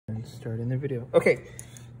starting the video. Okay,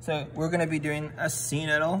 so we're gonna be doing a sea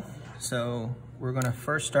nettle. So we're gonna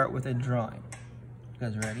first start with a drawing. You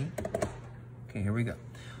guys ready? Okay, here we go.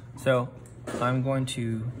 So I'm going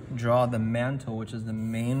to draw the mantle, which is the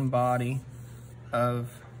main body of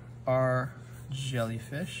our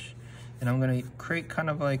jellyfish. And I'm gonna create kind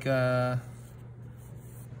of like a,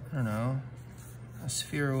 I don't know, a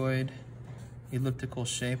spheroid elliptical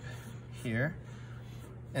shape here.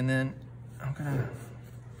 And then I'm gonna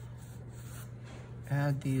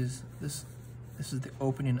add these, this is the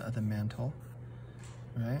opening of the mantle,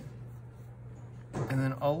 right? And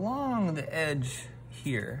then along the edge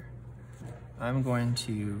here, I'm going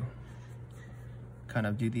to kind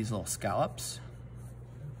of do these little scallops,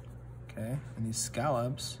 okay? And these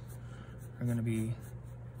scallops are gonna be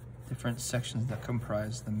different sections that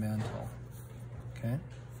comprise the mantle, okay?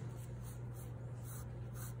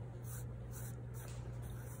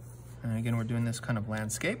 And again, we're doing this kind of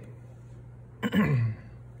landscape.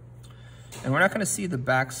 And we're not gonna see the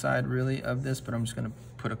backside really of this, but I'm just gonna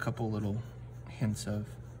put a couple little hints of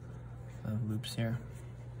loops here.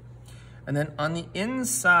 And then on the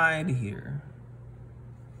inside here,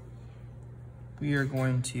 we are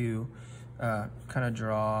going to kind of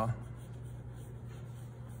draw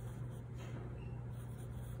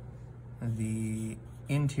the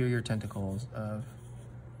interior tentacles of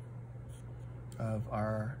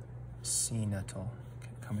our sea nettle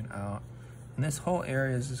coming out. And this whole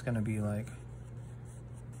area is just gonna be like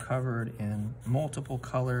covered in multiple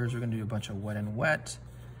colors. We're gonna do a bunch of wet and wet,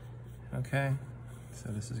 okay? So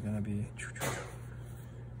this is gonna be,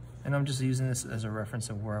 and I'm just using this as a reference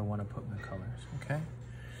of where I wanna put my colors, okay?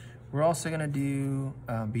 We're also gonna do,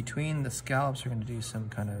 between the scallops, we're gonna do some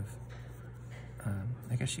kind of,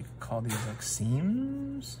 I guess you could call these like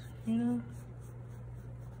seams, you know?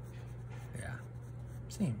 Yeah,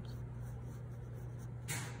 seams.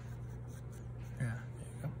 Yeah, there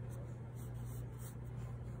you go.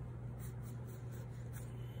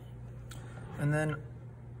 And then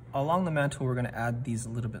along the mantle, we're gonna add these a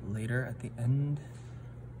little bit later at the end.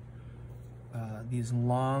 These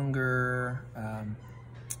longer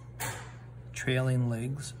trailing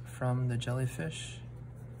legs from the jellyfish.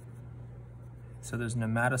 So there's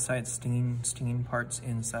nematocyte stinging parts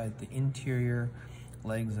inside the interior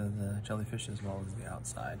legs of the jellyfish as well as the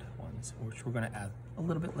outside ones, which we're gonna add a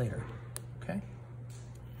little bit later, okay?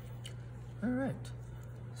 All right,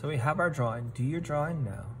 so we have our drawing. Do your drawing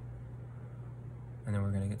now. And then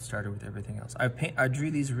we're gonna get started with everything else. I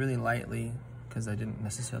drew these really lightly because I didn't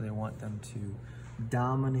necessarily want them to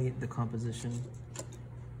dominate the composition.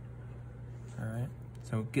 All right,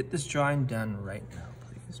 so get this drawing done right now,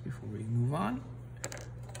 please, before we move on.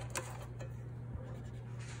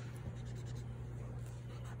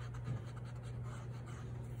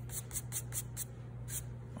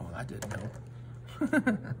 Oh, that didn't help.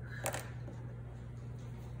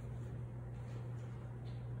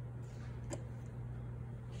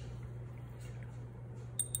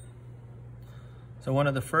 So one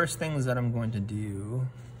of the first things that I'm going to do,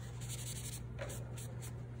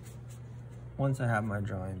 once I have my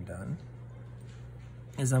drawing done,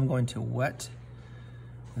 is I'm going to wet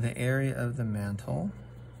the area of the mantle.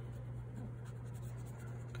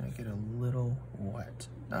 I'm gonna get a little wet,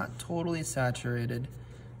 not totally saturated,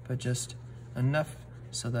 but just enough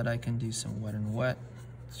so that I can do some wet and wet.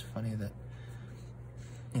 It's funny that,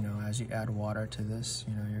 you know, as you add water to this,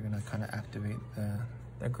 you know, you're gonna kind of activate the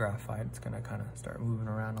graphite. It's gonna kind of start moving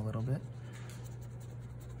around a little bit.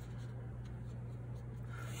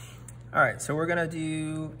 All right, so we're gonna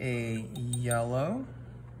do a yellow.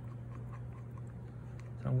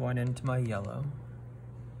 So I'm going into my yellow.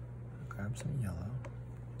 Grab some yellow.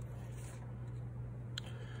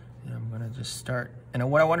 And I'm gonna just start,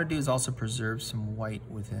 and what I wanna do is also preserve some white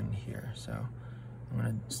within here. So I'm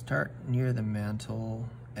gonna start near the mantle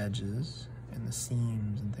edges and the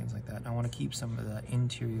seams and things like that. I want to keep some of the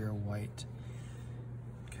interior white,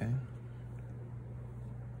 okay?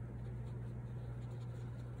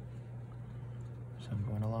 So I'm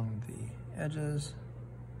going along the edges,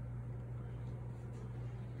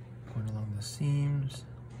 going along the seams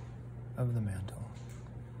of the mantle.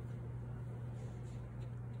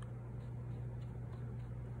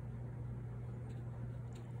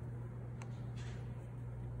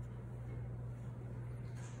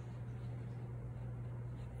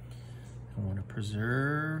 I want to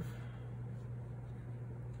preserve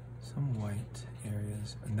some white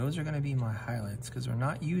areas, and those are going to be my highlights because we're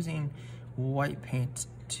not using white paint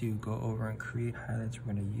to go over and create highlights.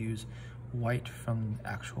 We're going to use white from the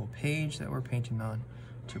actual page that we're painting on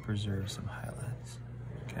to preserve some highlights,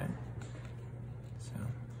 okay? So,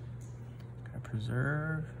 I'm going to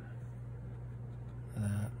preserve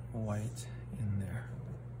that white in there,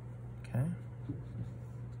 okay?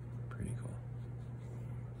 Pretty cool.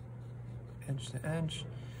 Edge to edge.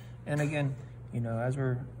 And again, you know, as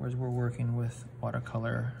we're working with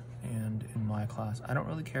watercolor and in my class, I don't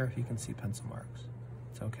really care if you can see pencil marks.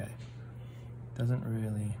 It's okay. Doesn't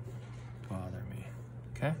really bother me,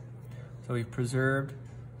 okay? So we've preserved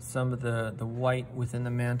some of the white within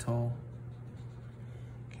the mantle.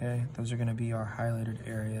 Okay, those are gonna be our highlighted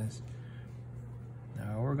areas.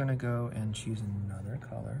 Now we're gonna go and choose another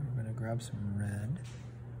color. We're gonna grab some red.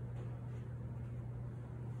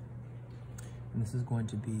 And this is going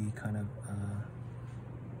to be kind of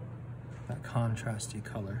that contrasty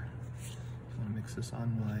color. I'm gonna mix this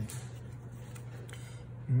on my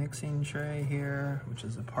mixing tray here, which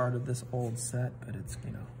is a part of this old set, but it's,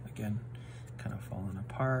 you know, again, kind of falling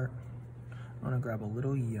apart. I'm gonna grab a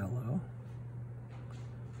little yellow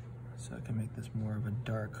so I can make this more of a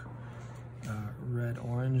dark red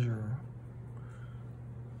orange or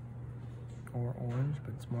orange,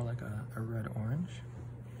 but it's more like a red orange.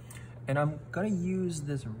 And I'm gonna use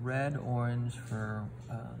this red orange for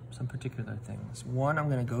some particular things. One, I'm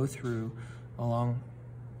gonna go through along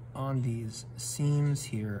on these seams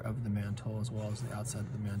here of the mantle as well as the outside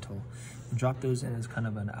of the mantle and drop those in as kind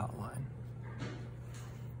of an outline.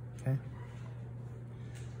 Okay.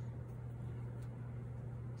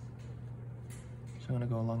 So I'm gonna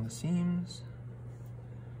go along the seams,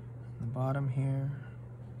 the bottom here.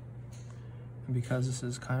 And because this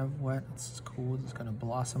is kind of wet, it's cool, it's gonna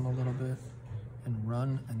blossom a little bit and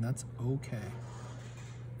run, and that's okay.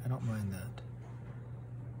 I don't mind that.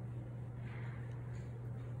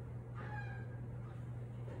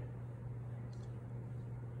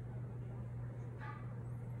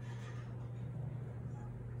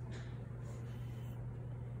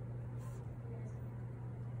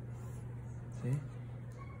 See?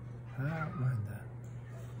 I don't mind that.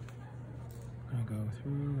 I'm gonna go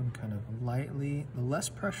through and kind of lightly, the less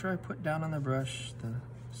pressure I put down on the brush, the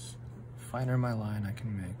finer my line I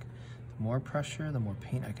can make. The more pressure, the more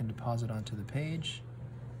paint I can deposit onto the page.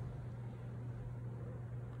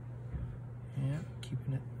 Yeah,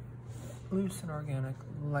 keeping it loose and organic,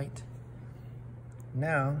 light.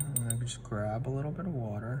 Now, I'm gonna just grab a little bit of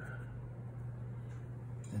water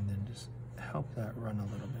and then just help that run a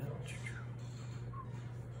little bit.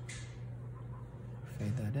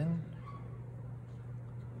 Fade that in.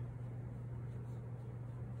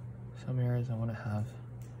 Some areas I want to have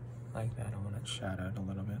like that. I want it shadowed a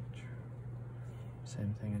little bit.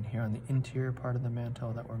 Same thing in here on the interior part of the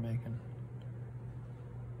mantle that we're making.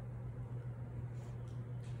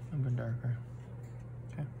 A bit darker.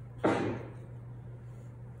 Okay.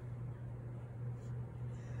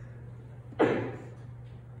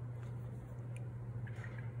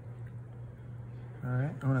 All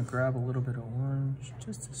right, I'm gonna grab a little bit of orange,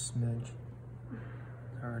 just a smidge.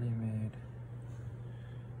 It's already made.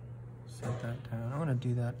 Set that down. I want to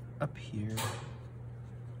do that up here.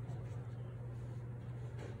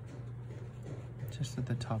 Just at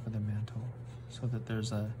the top of the mantle, so that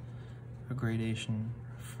there's a gradation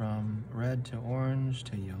from red to orange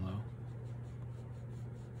to yellow.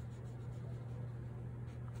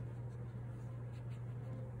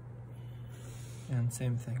 And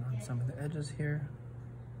same thing on some of the edges here.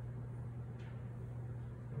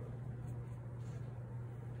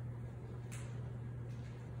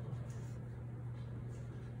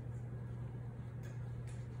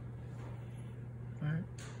 All right.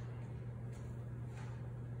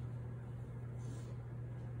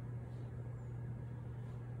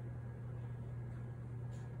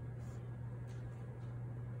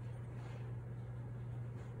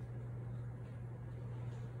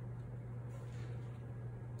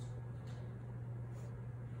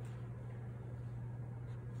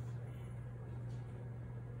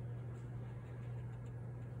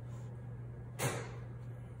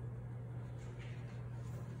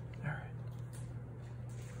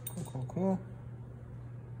 Cool.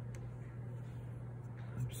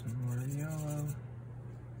 Grab some more yellow.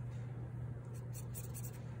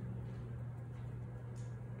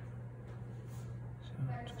 So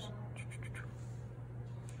just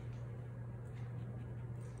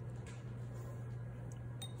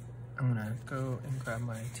I'm gonna go and grab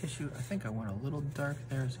my tissue. I think I went a little dark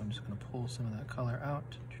there, so I'm just gonna pull some of that color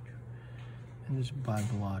out. And just by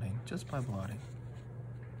blotting,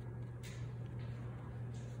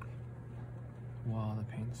 while the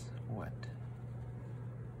paint's wet.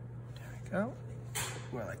 There we go.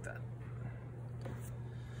 Ooh, I like that.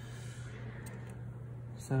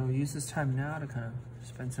 So use this time now to kind of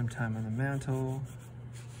spend some time on the mantle.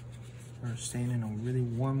 We're staying in a really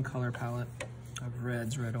warm color palette. of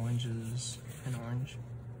reds, red oranges, and orange.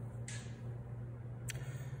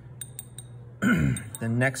 The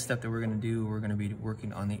next step that we're going to do, we're going to be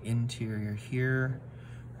working on the interior here.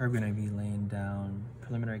 We're going to be laying down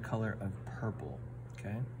preliminary color of purple,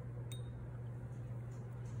 okay?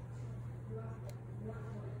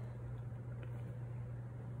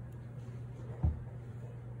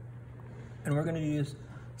 And we're going to use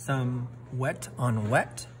some wet on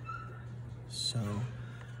wet. So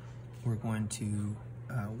we're going to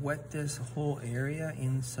wet this whole area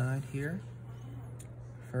inside here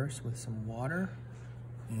first with some water.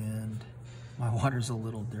 And my water's a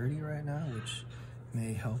little dirty right now, which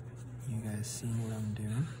may help you guys see what I'm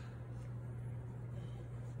doing.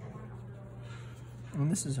 And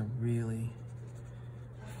this is a really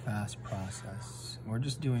fast process. We're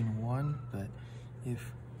just doing one, but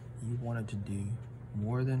if you wanted to do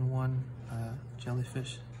more than one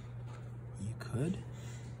jellyfish, you could,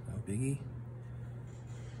 no biggie.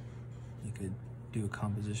 You could do a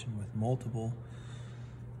composition with multiple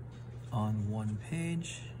on one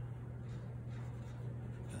page.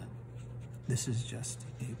 But this is just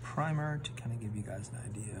a primer to kind of give you guys an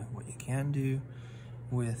idea of what you can do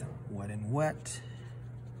with wet and wet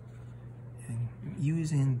and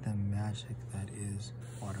using the magic that is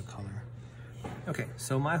watercolor. Okay,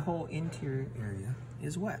 so my whole interior area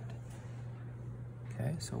is wet.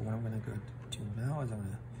 Okay, so what I'm gonna go do now is I'm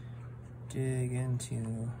gonna dig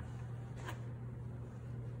into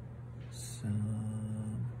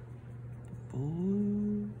some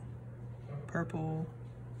blue, purple,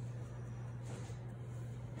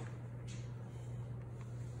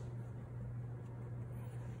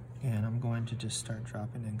 and I'm going to just start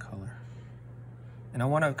dropping in color. And I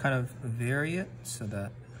want to kind of vary it so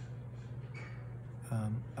that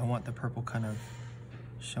I want the purple kind of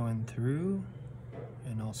showing through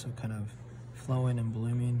and also kind of flowing and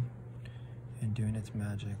blooming and doing its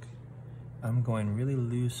magic. I'm going really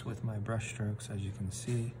loose with my brush strokes, as you can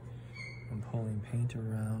see. I'm pulling paint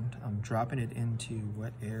around. I'm dropping it into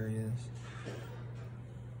wet areas.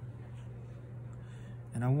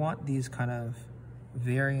 And I want these kind of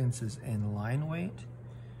variances in line weight,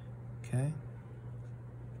 okay?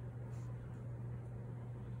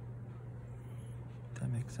 If that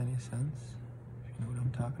makes any sense, if you know what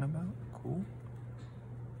I'm talking about, cool.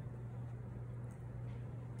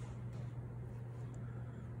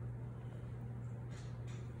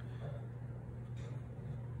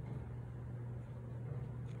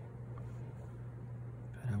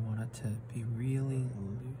 To be really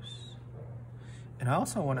loose. And I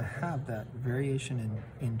also want to have that variation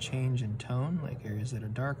in change in tone, like areas that are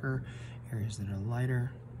darker, areas that are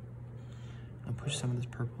lighter. I'll push some of this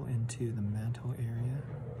purple into the mantle area.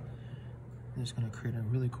 I'm just going to create a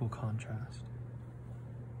really cool contrast.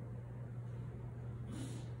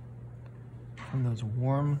 From those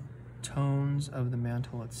warm tones of the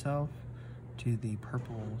mantle itself to the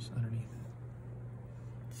purples underneath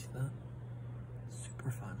it. See that?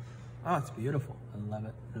 Super fun. Oh, it's beautiful. I love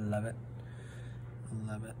it, love it,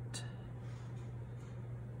 love it.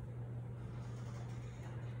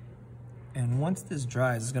 And once this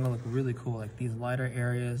dries, it's gonna look really cool. Like these lighter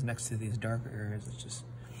areas next to these darker areas,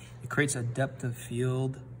 it creates a depth of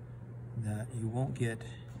field that you won't get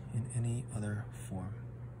in any other form.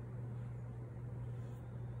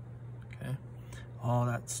 Okay, all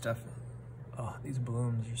that stuff. Oh, these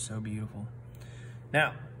blooms are so beautiful.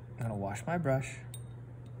 Now, I'm gonna wash my brush.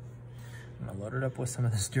 I'm gonna load it up with some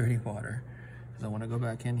of this dirty water because I wanna go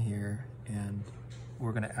back in here and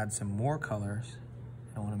we're gonna add some more colors.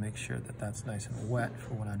 I wanna make sure that that's nice and wet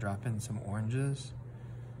for when I drop in some oranges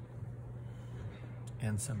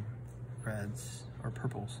and some reds or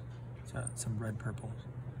purples, so some red purples.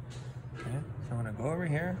 Okay, so I'm gonna go over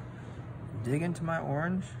here, dig into my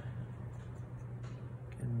orange,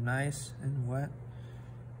 get nice and wet,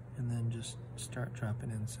 and then just start dropping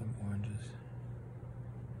in some oranges.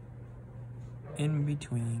 In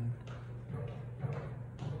between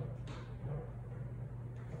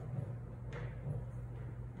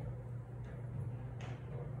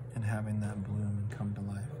and having that bloom and come to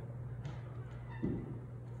life.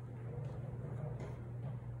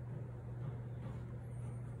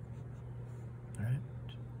 All right.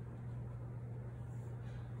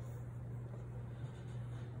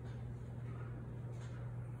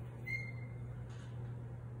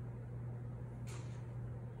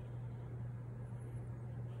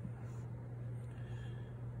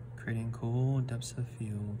 Creating cool depths of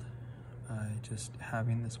field by just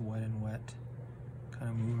having this wet and wet kind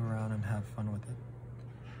of move around and have fun with it.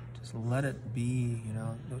 Just let it be, you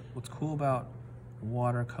know. What's cool about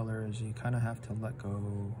watercolor is you kind of have to let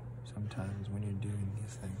go sometimes when you're doing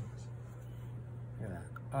these things. Look at that.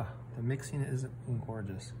 Oh, the mixing is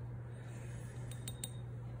gorgeous.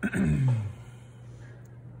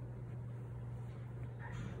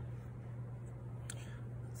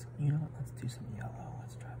 You know what, let's do some yellow.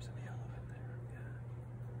 Let's drop some yellow in there.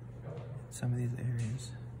 Yeah. Some of these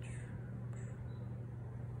areas.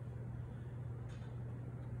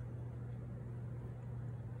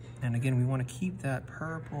 And again, we want to keep that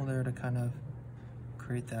purple there to kind of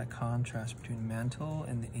create that contrast between mantle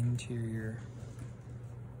and the interior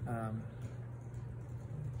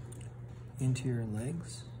interior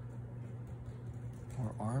legs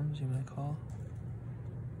or arms, you might call.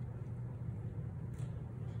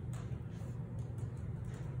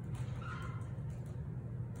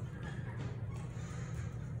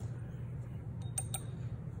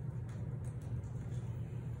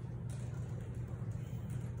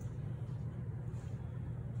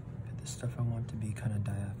 Stuff I want to be kind of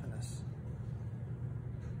diaphanous.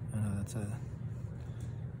 I know that's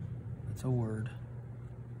a word.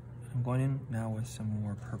 I'm going in now with some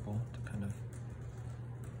more purple to kind of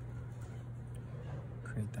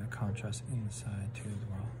create that contrast inside too as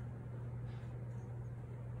well.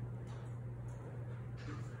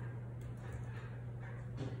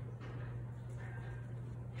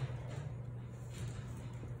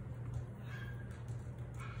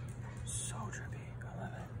 So drippy, I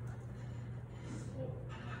love it.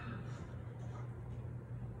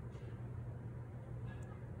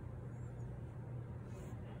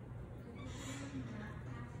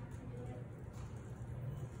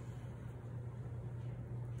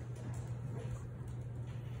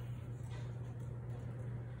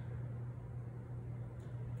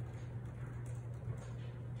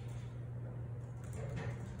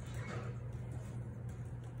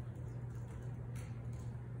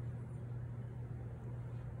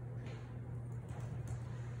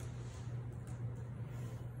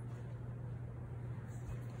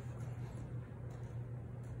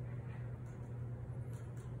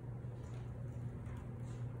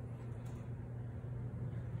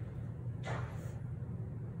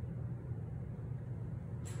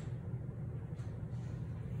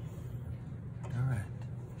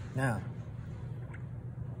 Now,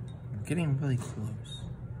 I'm getting really close,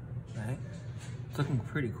 right? It's looking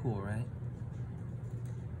pretty cool, right?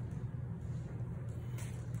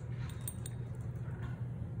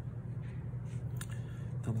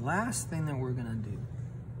 The last thing that we're gonna do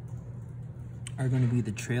are gonna be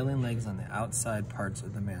the trailing legs on the outside parts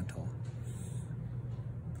of the mantle.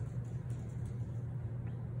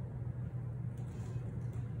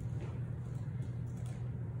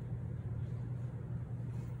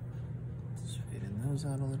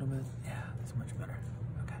 Out a little bit. Yeah, that's much better.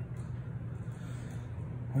 Okay.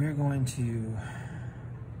 We're going to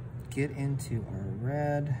get into our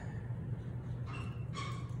red.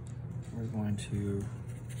 We're going to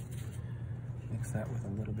mix that with a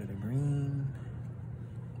little bit of green.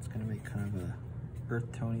 It's going to make kind of a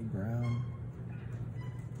earth tony brown.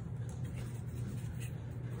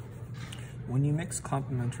 When you mix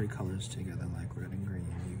complementary colors together like red and green,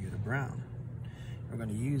 you get a brown. We're going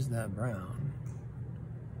to use that brown.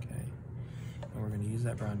 And we're going to use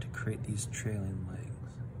that brown to create these trailing legs,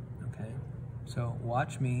 okay? So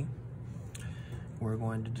watch me. We're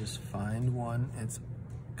going to just find one. It's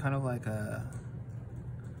kind of like a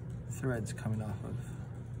threads coming off of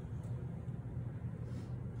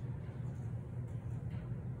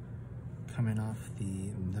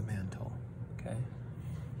the mantle, okay?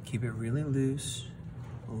 Keep it really loose.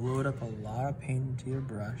 Load up a lot of paint into your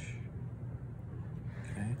brush,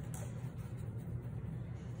 okay?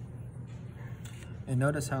 And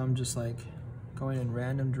notice how I'm just like going in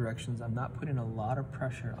random directions. I'm not putting a lot of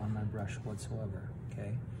pressure on my brush whatsoever,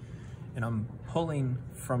 okay? And I'm pulling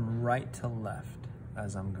from right to left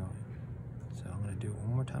as I'm going. So I'm gonna do it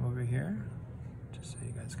one more time over here, just so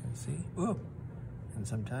you guys can see. Ooh! And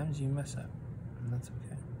sometimes you mess up, and that's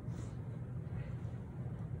okay.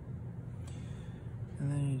 And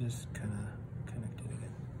then you just kind of connect it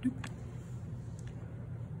again. Doop.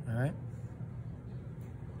 All right.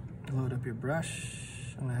 Load up your brush.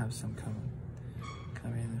 I'm gonna have some come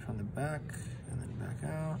in from the back, and then back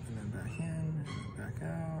out, and then back in, and then back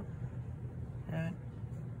out. Right.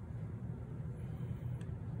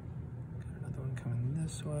 Got another one coming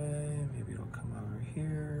this way. Maybe it'll come over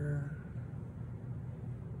here.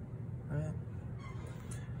 Right.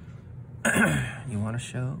 You want to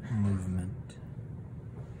show movement.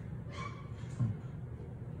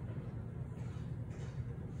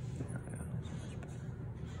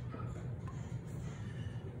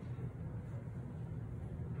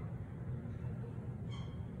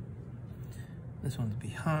 This one's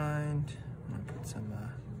behind. I'm gonna put some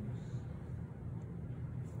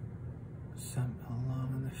some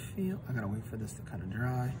along the field. I gotta wait for this to kind of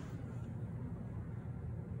dry.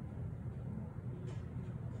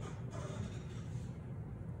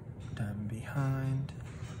 Down behind.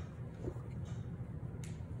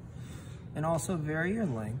 And also vary your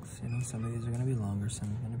lengths. You know, some of these are gonna be longer, some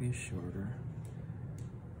are gonna be shorter.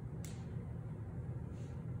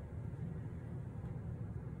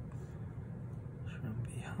 From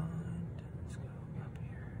behind, let's go up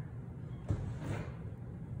here.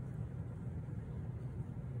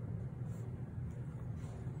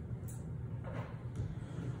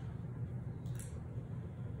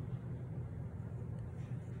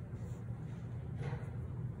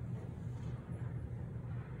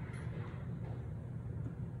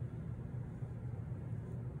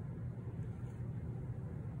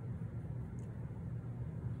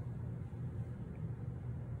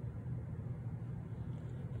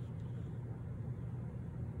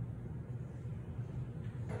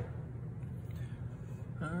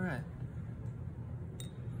 All right.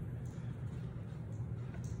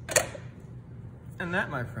 And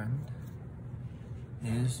that, my friend,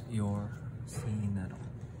 is your sea nettle.